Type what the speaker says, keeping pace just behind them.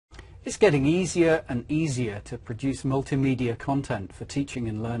It's getting easier and easier to produce multimedia content for teaching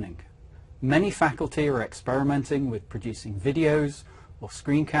and learning. Many faculty are experimenting with producing videos or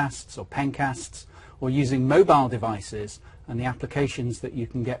screencasts or pencasts, or using mobile devices and the applications that you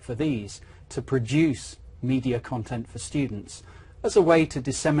can get for these to produce media content for students as a way to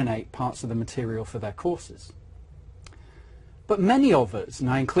disseminate parts of the material for their courses. But many of us,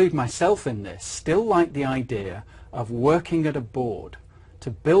 and I include myself in this, still like the idea of working at a board to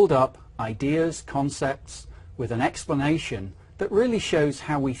build up ideas, concepts, with an explanation that really shows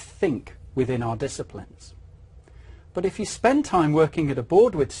how we think within our disciplines. But if you spend time working at a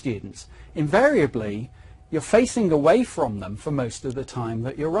board with students, invariably you're facing away from them for most of the time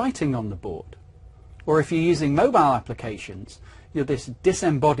that you're writing on the board. Or if you're using mobile applications, you're this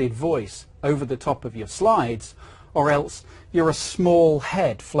disembodied voice over the top of your slides, or else you're a small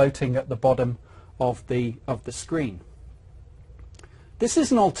head floating at the bottom of the screen. This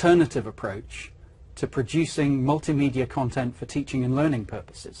is an alternative approach to producing multimedia content for teaching and learning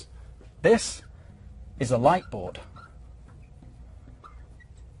purposes. This is a Lightboard.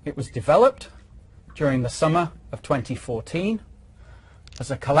 It was developed during the summer of 2014 as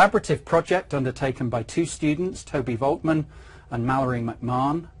a collaborative project undertaken by two students, Toby Volkman and Mallory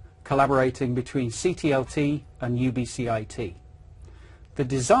McMahon, collaborating between CTLT and UBCIT. The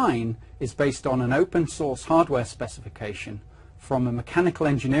design is based on an open source hardware specification from a mechanical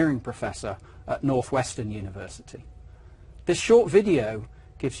engineering professor at Northwestern University. This short video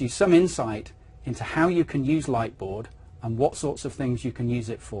gives you some insight into how you can use Lightboard and what sorts of things you can use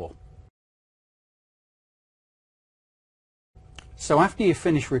it for. So after you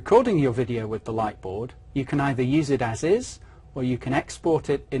finish recording your video with the Lightboard, you can either use it as is, or you can export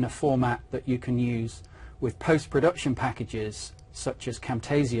it in a format that you can use with post-production packages such as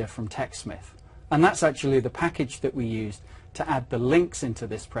Camtasia from TechSmith. And that's actually the package that we used to add the links into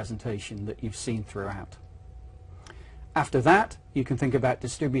this presentation that you've seen throughout. After that, you can think about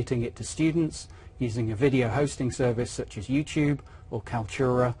distributing it to students using a video hosting service such as YouTube or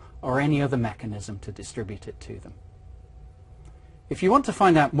Kaltura or any other mechanism to distribute it to them. If you want to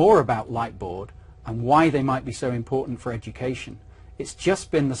find out more about Lightboard and why they might be so important for education, it's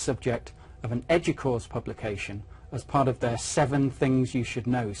just been the subject of an EDUCAUSE publication as part of their 7 Things You Should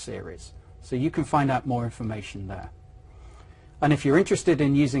Know series. So you can find out more information there. And if you're interested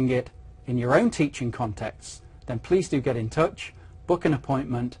in using it in your own teaching contexts, then please do get in touch, book an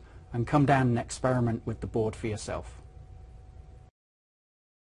appointment, and come down and experiment with the board for yourself.